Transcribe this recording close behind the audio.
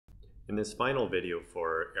In this final video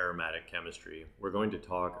for aromatic chemistry, we're going to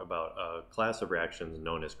talk about a class of reactions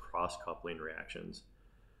known as cross-coupling reactions.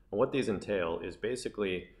 And what these entail is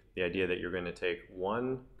basically the idea that you're going to take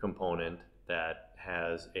one component that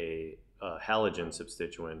has a halogen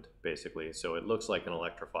substituent, basically, so it looks like an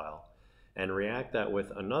electrophile, and react that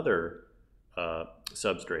with another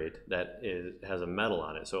substrate that has a metal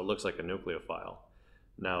on it, so it looks like a nucleophile.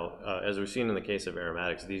 Now, as we've seen in the case of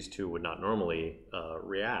aromatics, these two would not normally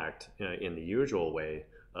react in the usual way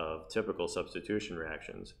of typical substitution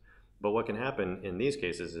reactions. But what can happen in these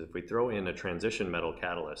cases is if we throw in a transition metal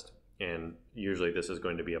catalyst, and usually this is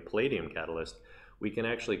going to be a palladium catalyst, we can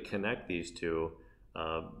actually connect these two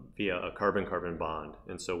via a carbon-carbon bond.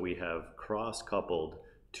 And so we have cross-coupled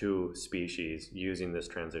two species using this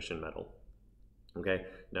transition metal. Okay,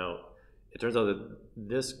 now, it turns out that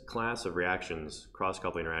this class of reactions,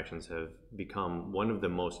 cross-coupling reactions, have become one of the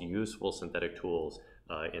most useful synthetic tools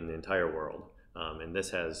in the entire world. And this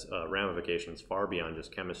has ramifications far beyond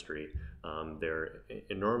just chemistry. They're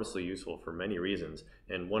enormously useful for many reasons.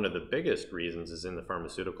 And one of the biggest reasons is in the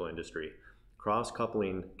pharmaceutical industry.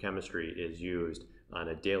 Cross-coupling chemistry is used on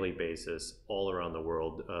a daily basis all around the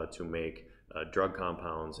world to make drug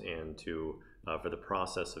compounds and for the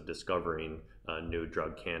process of discovering new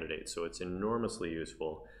drug candidates. So it's enormously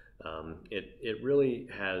useful. It really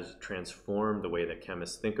has transformed the way that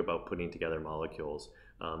chemists think about putting together molecules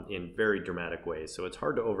in very dramatic ways. So it's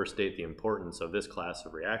hard to overstate the importance of this class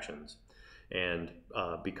of reactions. And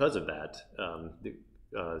because of that,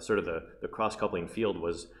 the cross-coupling field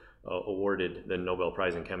was awarded the Nobel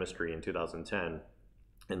Prize in Chemistry in 2010.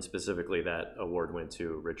 And specifically, that award went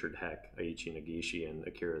to Richard Heck, Aichi Negishi, and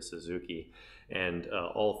Akira Suzuki. And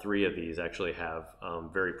all three of these actually have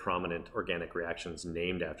very prominent organic reactions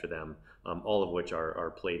named after them, all of which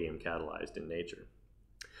are palladium catalyzed in nature.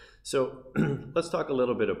 So let's talk a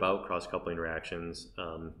little bit about cross-coupling reactions.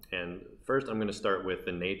 And first, I'm going to start with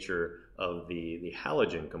the nature of the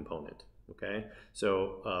halogen component. Okay,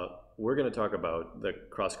 so we're going to talk about the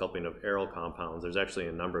cross-coupling of aryl compounds. There's actually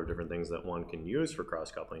a number of different things that one can use for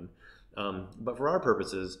cross-coupling. But for our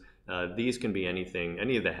purposes, these can be anything,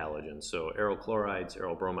 any of the halogens. So aryl chlorides,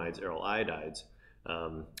 aryl bromides, aryl iodides.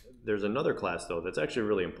 There's another class, though, that's actually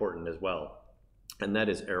really important as well, and that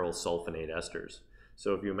is aryl sulfonate esters.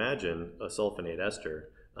 So if you imagine a sulfonate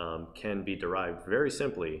ester can be derived very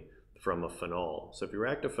simply from a phenol. So if you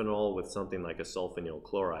react a phenol with something like a sulfonyl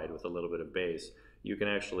chloride with a little bit of base, you can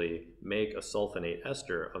actually make a sulfonate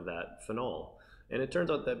ester of that phenol. And it turns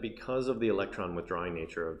out that because of the electron withdrawing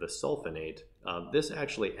nature of the sulfonate, this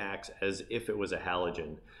actually acts as if it was a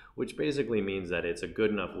halogen, which basically means that it's a good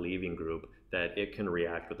enough leaving group that it can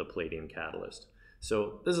react with a palladium catalyst.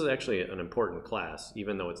 So this is actually an important class.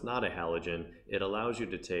 Even though it's not a halogen, it allows you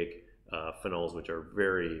to take phenols, which are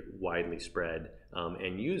very widely spread,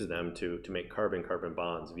 and use them to make carbon-carbon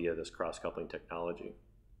bonds via this cross-coupling technology.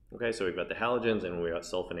 Okay, so we've got the halogens and we've got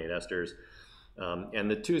sulfonate esters.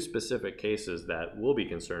 And the two specific cases that we'll be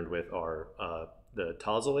concerned with are the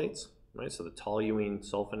tosylate, right? So the toluene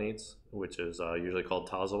sulfonates, which is usually called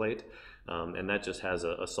tosylate, and that just has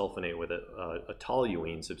a sulfonate with a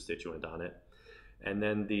toluene substituent on it. And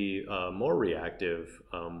then the more reactive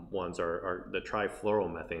ones are the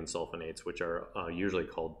trifluoromethane sulfonates, which are usually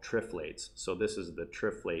called triflates. So this is the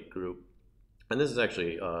triflate group. And this is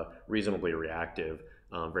actually reasonably reactive,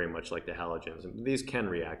 very much like the halogens. And these can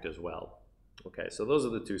react as well. Okay, so those are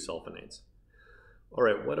the two sulfonates. All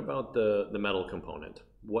right, what about the metal component?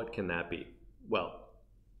 What can that be? Well,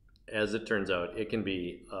 as it turns out, it can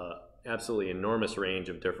be absolutely enormous range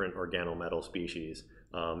of different organometal species.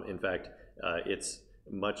 In fact, it's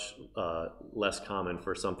much less common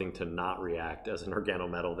for something to not react as an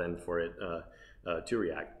organometal than for it to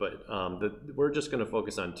react. But we're just going to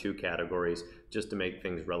focus on two categories just to make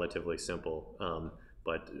things relatively simple.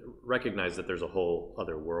 But recognize that there's a whole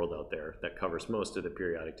other world out there that covers most of the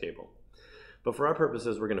periodic table. But for our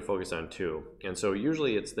purposes, we're going to focus on two. And so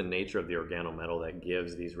usually it's the nature of the organometal that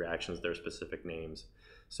gives these reactions their specific names.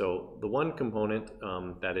 So the one component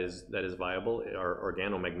that is viable are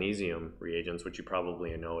organomagnesium reagents, which you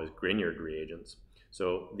probably know as Grignard reagents.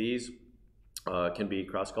 So these can be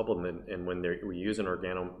cross-coupled, and when we use an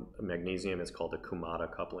organomagnesium, it's called a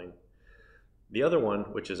Kumada coupling. The other one,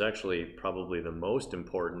 which is actually probably the most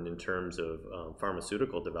important in terms of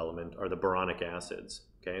pharmaceutical development, are the boronic acids.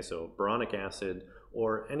 Okay, so boronic acid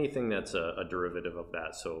or anything that's a derivative of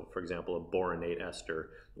that. So for example, a boronate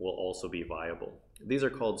ester will also be viable. These are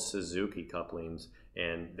called Suzuki couplings,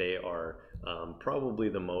 and they are probably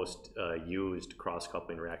the most used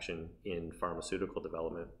cross-coupling reaction in pharmaceutical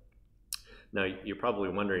development. Now, you're probably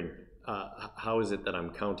wondering, how is it that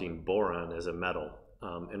I'm counting boron as a metal?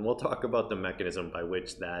 And we'll talk about the mechanism by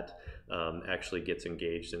which that actually gets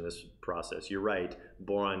engaged in this process. You're right,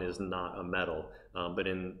 boron is not a metal, but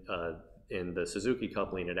in the Suzuki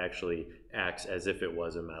coupling, it actually acts as if it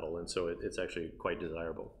was a metal, and so it's actually quite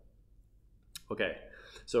desirable. Okay,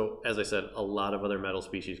 so as I said, a lot of other metal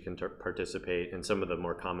species can participate, and some of the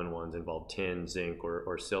more common ones involve tin, zinc,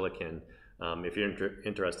 or silicon. If you're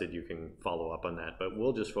interested, you can follow up on that, but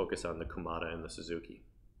we'll just focus on the Kumada and the Suzuki.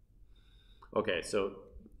 Okay, so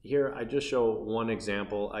here I just show one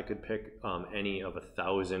example. I could pick any of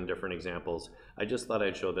 1,000 different examples. I just thought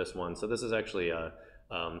I'd show this one. So this is actually a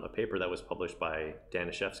paper that was published by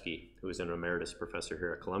Danishevsky, who is an emeritus professor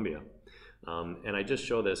here at Columbia. And I just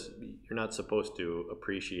show this. You're not supposed to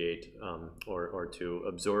appreciate or to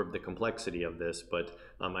absorb the complexity of this, but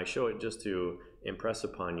I show it just to impress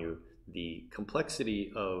upon you the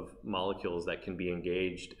complexity of molecules that can be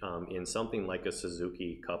engaged in something like a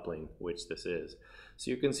Suzuki coupling, which this is.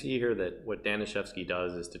 So you can see here that what Danishevsky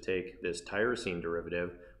does is to take this tyrosine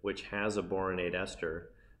derivative, which has a boronate ester,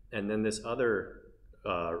 and then this other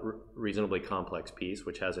reasonably complex piece,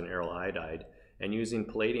 which has an aryl iodide, and using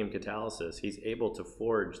palladium catalysis, he's able to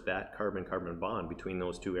forge that carbon-carbon bond between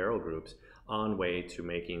those two aryl groups on way to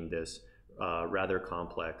making this rather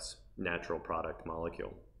complex natural product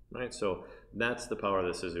molecule. Right, so that's the power of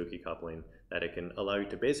the Suzuki coupling, that it can allow you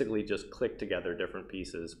to basically just click together different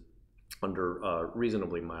pieces under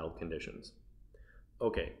reasonably mild conditions.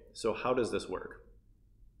 Okay, so how does this work?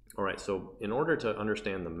 All right, so in order to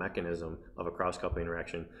understand the mechanism of a cross-coupling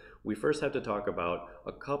reaction, we first have to talk about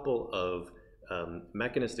a couple of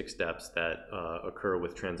mechanistic steps that occur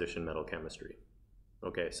with transition metal chemistry.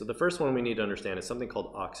 Okay, so the first one we need to understand is something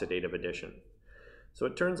called oxidative addition. So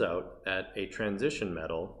it turns out that a transition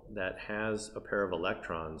metal that has a pair of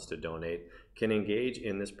electrons to donate can engage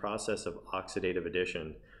in this process of oxidative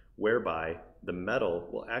addition, whereby the metal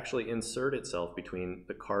will actually insert itself between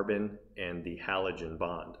the carbon and the halogen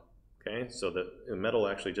bond. Okay, so the metal will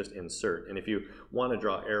actually just insert. And if you want to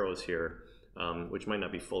draw arrows here, which might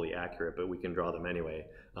not be fully accurate, but we can draw them anyway,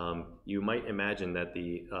 you might imagine that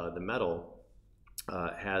the metal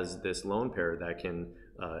has this lone pair that can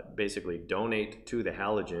basically donate to the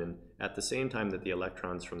halogen at the same time that the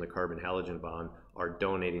electrons from the carbon-halogen bond are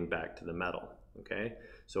donating back to the metal. Okay,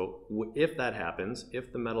 so if that happens,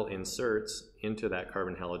 if the metal inserts into that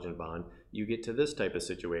carbon-halogen bond, you get to this type of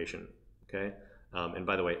situation. Okay, and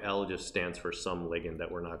by the way, L just stands for some ligand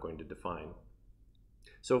that we're not going to define.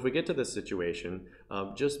 So if we get to this situation,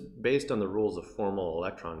 just based on the rules of formal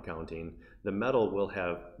electron counting, the metal will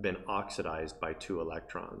have been oxidized by 2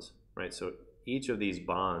 electrons, right? So each of these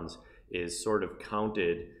bonds is sort of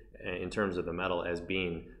counted in terms of the metal as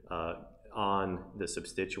being on the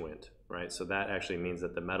substituent, right? So that actually means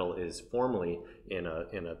that the metal is formally in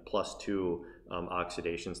a +2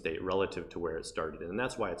 oxidation state relative to where it started. And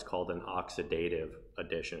that's why it's called an oxidative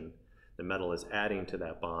addition. The metal is adding to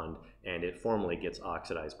that bond and it formally gets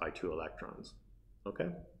oxidized by 2 electrons. Okay?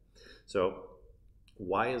 So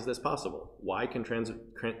why is this possible? Why can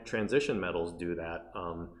transition metals do that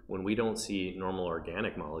when we don't see normal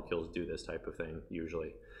organic molecules do this type of thing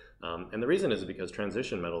usually? And the reason is because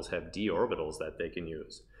transition metals have d orbitals that they can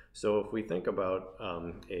use. So if we think about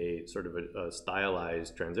a sort of a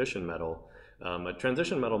stylized transition metal, a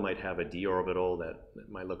transition metal might have a d orbital that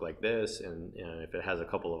might look like this, and if it has a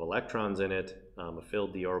couple of electrons in it, a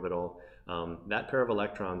filled d orbital, that pair of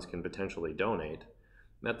electrons can potentially donate.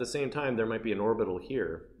 And at the same time, there might be an orbital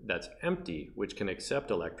here that's empty, which can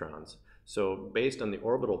accept electrons. So based on the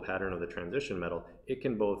orbital pattern of the transition metal, it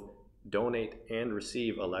can both donate and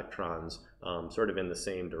receive electrons sort of in the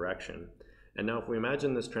same direction. And now if we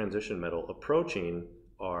imagine this transition metal approaching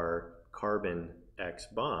our carbon X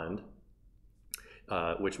bond,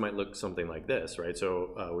 which might look something like this, right?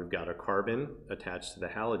 So we've got a carbon attached to the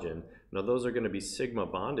halogen. Now those are going to be sigma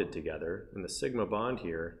bonded together, and the sigma bond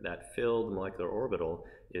here, that filled molecular orbital,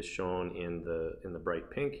 is shown in the bright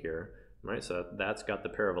pink here, right? So that's got the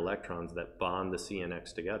pair of electrons that bond the C and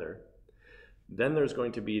X together. Then there's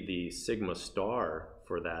going to be the sigma star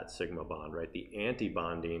for that sigma bond, right? The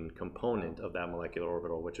anti-bonding component of that molecular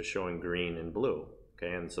orbital, which is showing green and blue,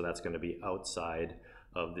 okay? And so that's going to be outside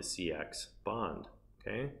of the CX bond.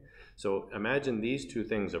 Okay, so imagine these two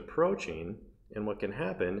things approaching, and what can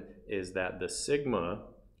happen is that the sigma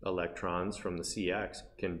electrons from the CX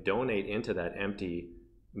can donate into that empty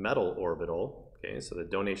metal orbital. Okay, so the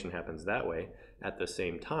donation happens that way. At the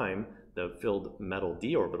same time, the filled metal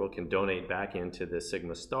d orbital can donate back into the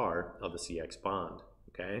sigma star of the CX bond.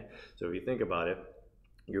 Okay, so if you think about it,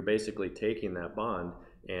 you're basically taking that bond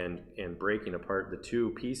and breaking apart the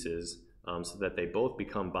two pieces so that they both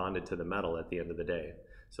become bonded to the metal at the end of the day.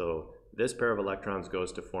 So this pair of electrons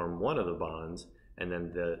goes to form one of the bonds, and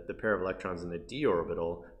then the pair of electrons in the d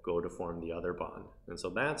orbital go to form the other bond. And so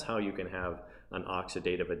that's how you can have an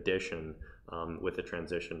oxidative addition with a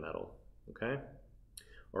transition metal, okay?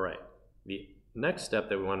 All right, the next step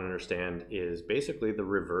that we want to understand is basically the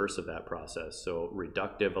reverse of that process, so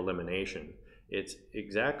reductive elimination. It's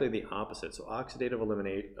exactly the opposite. So oxidative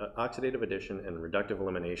addition and reductive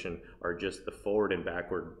elimination are just the forward and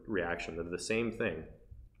backward reaction. They're the same thing.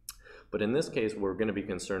 But in this case, we're going to be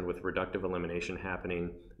concerned with reductive elimination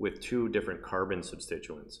happening with two different carbon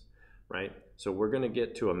substituents, right? So we're going to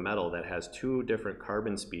get to a metal that has two different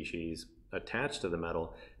carbon species attached to the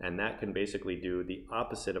metal, and that can basically do the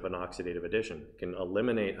opposite of an oxidative addition. It can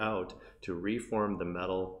eliminate out to reform the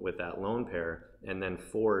metal with that lone pair and then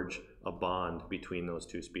forge a bond between those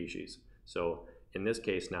two species. So in this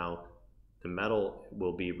case now, the metal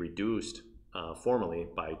will be reduced formally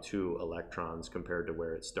by 2 electrons compared to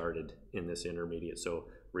where it started in this intermediate. So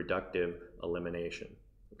reductive elimination,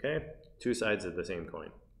 okay? Two sides of the same coin.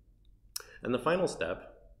 And the final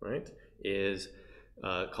step, right, is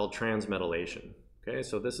called transmetallation. Okay,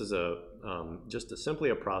 so this is simply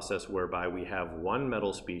a process whereby we have one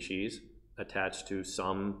metal species attached to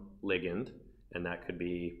some ligand, and that could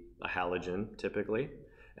be a halogen typically,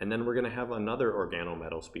 and then we're going to have another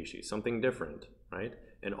organometal species, something different, right?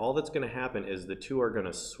 And all that's going to happen is the two are going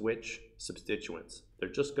to switch substituents. They're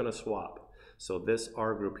just going to swap. So this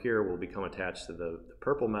R group here will become attached to the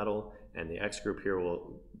purple metal, and the X group here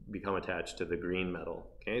will become attached to the green metal.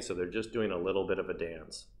 Okay, so they're just doing a little bit of a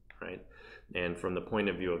dance, right? And from the point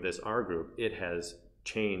of view of this R group, it has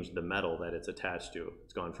changed the metal that it's attached to.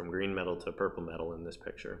 It's gone from green metal to purple metal in this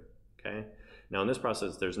picture, okay? Now in this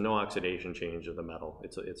process, there's no oxidation change of the metal.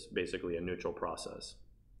 It's basically a neutral process,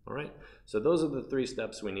 all right? So those are the 3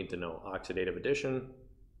 steps we need to know: oxidative addition,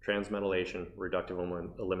 transmetallation, reductive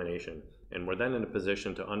elimination. And we're then in a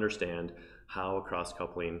position to understand how a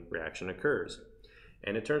cross-coupling reaction occurs.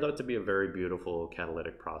 And it turned out to be a very beautiful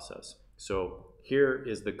catalytic process. So here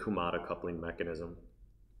is the Kumada coupling mechanism.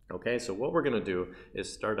 Okay, so what we're going to do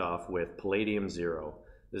is start off with palladium 0.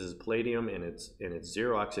 This is palladium in its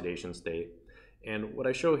 0 oxidation state. And what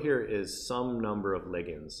I show here is some number of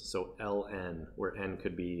ligands, so Ln, where n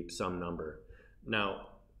could be some number. Now,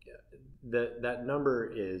 that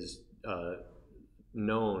number is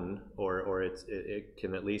known, or it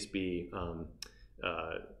can at least be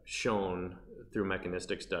shown through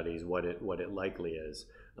mechanistic studies what it likely is.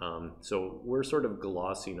 So we're sort of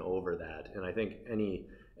glossing over that, and I think any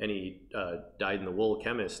dyed-in-the-wool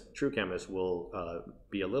chemist, true chemist, will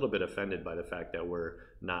be a little bit offended by the fact that we're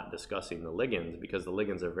not discussing the ligands, because the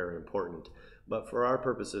ligands are very important. But for our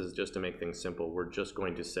purposes, just to make things simple, we're just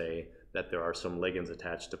going to say that there are some ligands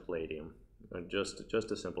attached to palladium, just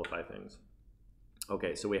to simplify things.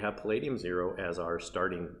 Okay, so we have palladium 0 as our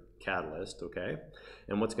starting catalyst, okay?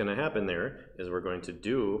 And what's going to happen there is we're going to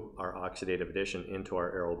do our oxidative addition into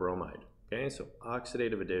our aryl bromide. Okay, so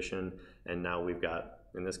oxidative addition, and now we've got,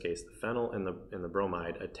 in this case, the phenyl and the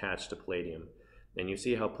bromide attached to palladium. And you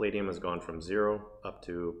see how palladium has gone from 0 up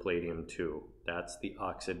to palladium 2. That's the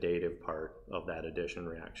oxidative part of that addition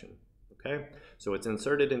reaction. Okay, so it's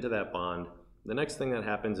inserted into that bond. The next thing that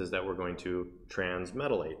happens is that we're going to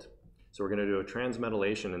transmetallate. So we're going to do a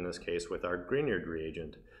transmetallation in this case with our Grignard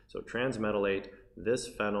reagent. So transmetallate, this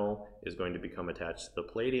phenyl is going to become attached to the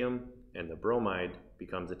palladium, and the bromide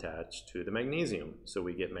becomes attached to the magnesium. So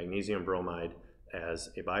we get magnesium bromide as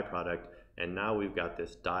a byproduct, and now we've got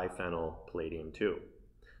this diphenyl palladium 2.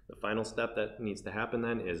 The final step that needs to happen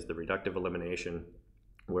then is the reductive elimination,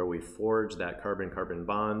 where we forge that carbon-carbon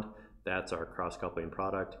bond. That's our cross-coupling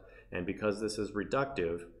product. And because this is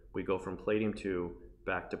reductive, we go from palladium 2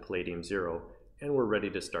 back to palladium 0, and we're ready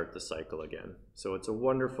to start the cycle again. So it's a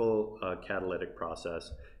wonderful catalytic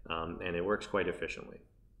process, and it works quite efficiently.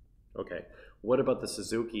 Okay, what about the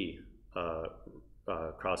Suzuki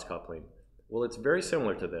cross-coupling? Well, it's very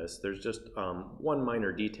similar to this. There's just one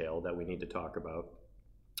minor detail that we need to talk about.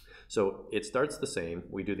 So it starts the same.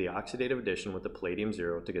 We do the oxidative addition with the palladium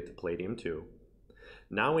 0 to get the palladium 2.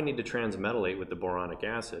 Now we need to transmetallate with the boronic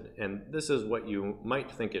acid, and this is what you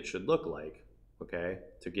might think it should look like, okay,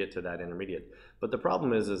 to get to that intermediate. But the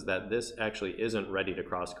problem is that this actually isn't ready to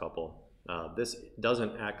cross-couple. This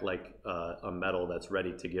doesn't act like a metal that's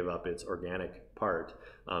ready to give up its organic part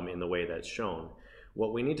in the way that's shown.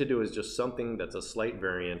 What we need to do is just something that's a slight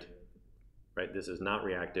variant, right? This is not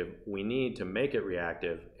reactive. We need to make it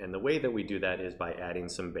reactive, and the way that we do that is by adding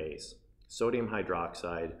some base. Sodium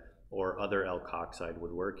hydroxide or other alkoxide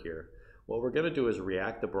would work here. What we're going to do is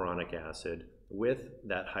react the boronic acid with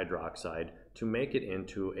that hydroxide to make it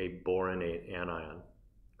into a boronate anion.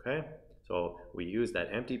 Okay? So we use that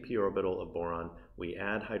empty p orbital of boron, we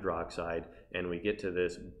add hydroxide, and we get to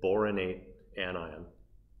this boronate anion.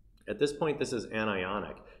 At this point, this is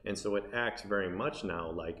anionic, and so it acts very much now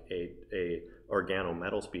like a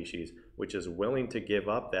organometal species, which is willing to give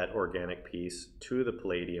up that organic piece to the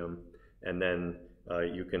palladium, and then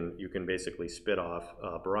you can basically spit off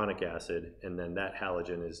boronic acid, and then that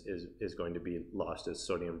halogen is going to be lost as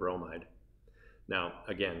sodium bromide. Now,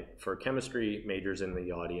 again, for chemistry majors in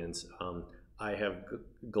the audience, I have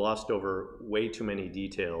glossed over way too many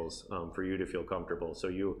details for you to feel comfortable. So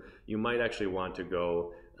you might actually want to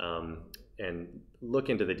go and look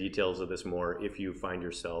into the details of this more if you find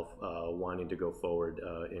yourself wanting to go forward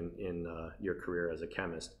in your career as a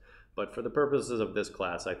chemist. But for the purposes of this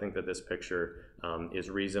class, I think that this picture is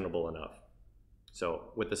reasonable enough.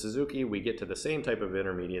 So with the Suzuki, we get to the same type of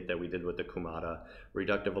intermediate that we did with the Kumada.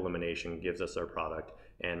 Reductive elimination gives us our product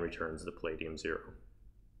and returns the palladium 0.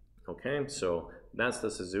 Okay, so that's the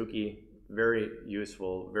Suzuki. Very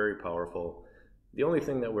useful, very powerful. The only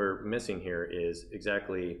thing that we're missing here is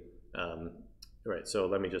exactly, right, so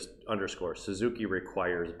let me just underscore, Suzuki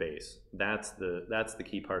requires base. That's the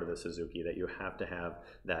key part of the Suzuki, that you have to have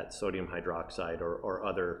that sodium hydroxide or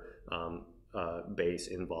other base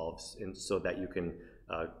involved so that you can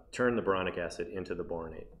turn the boronic acid into the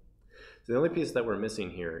boronate. So the only piece that we're missing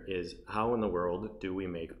here is how in the world do we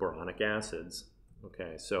make boronic acids?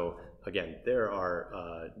 Okay, so again, there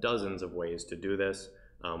are dozens of ways to do this.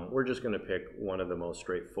 We're just going to pick one of the most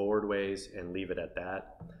straightforward ways and leave it at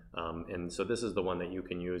that. And so this is the one that you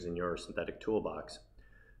can use in your synthetic toolbox.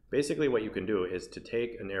 Basically what you can do is to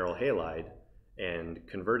take an aryl halide and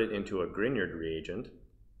convert it into a Grignard reagent.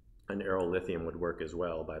 An aryl lithium would work as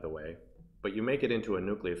well, by the way. But you make it into a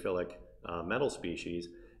nucleophilic metal species,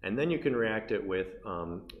 and then you can react it with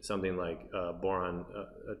something like boron,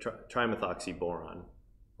 trimethoxy boron.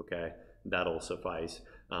 Okay, that'll suffice.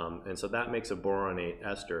 And so that makes a boronate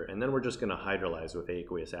ester, and then we're just going to hydrolyze with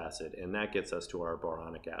aqueous acid, and that gets us to our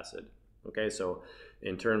boronic acid. Okay, so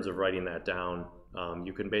in terms of writing that down,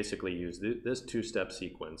 you can basically use this two-step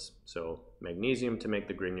sequence. So magnesium to make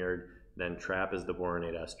the Grignard, then trap as the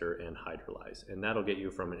boronate ester and hydrolyze. And that'll get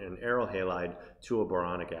you from an aryl halide to a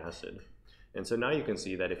boronic acid. And so now you can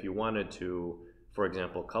see that if you wanted to, for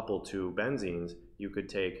example, couple two benzenes, you could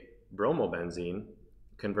take bromobenzene,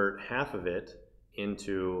 convert half of it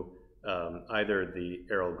into either the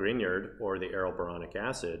aryl Grignard or the aryl boronic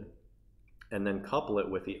acid, and then couple it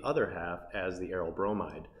with the other half as the aryl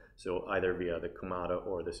bromide. So either via the Kumada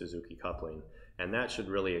or the Suzuki coupling. And that should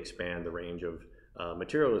really expand the range of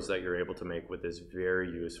materials that you're able to make with this very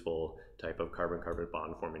useful type of carbon-carbon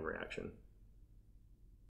bond forming reaction.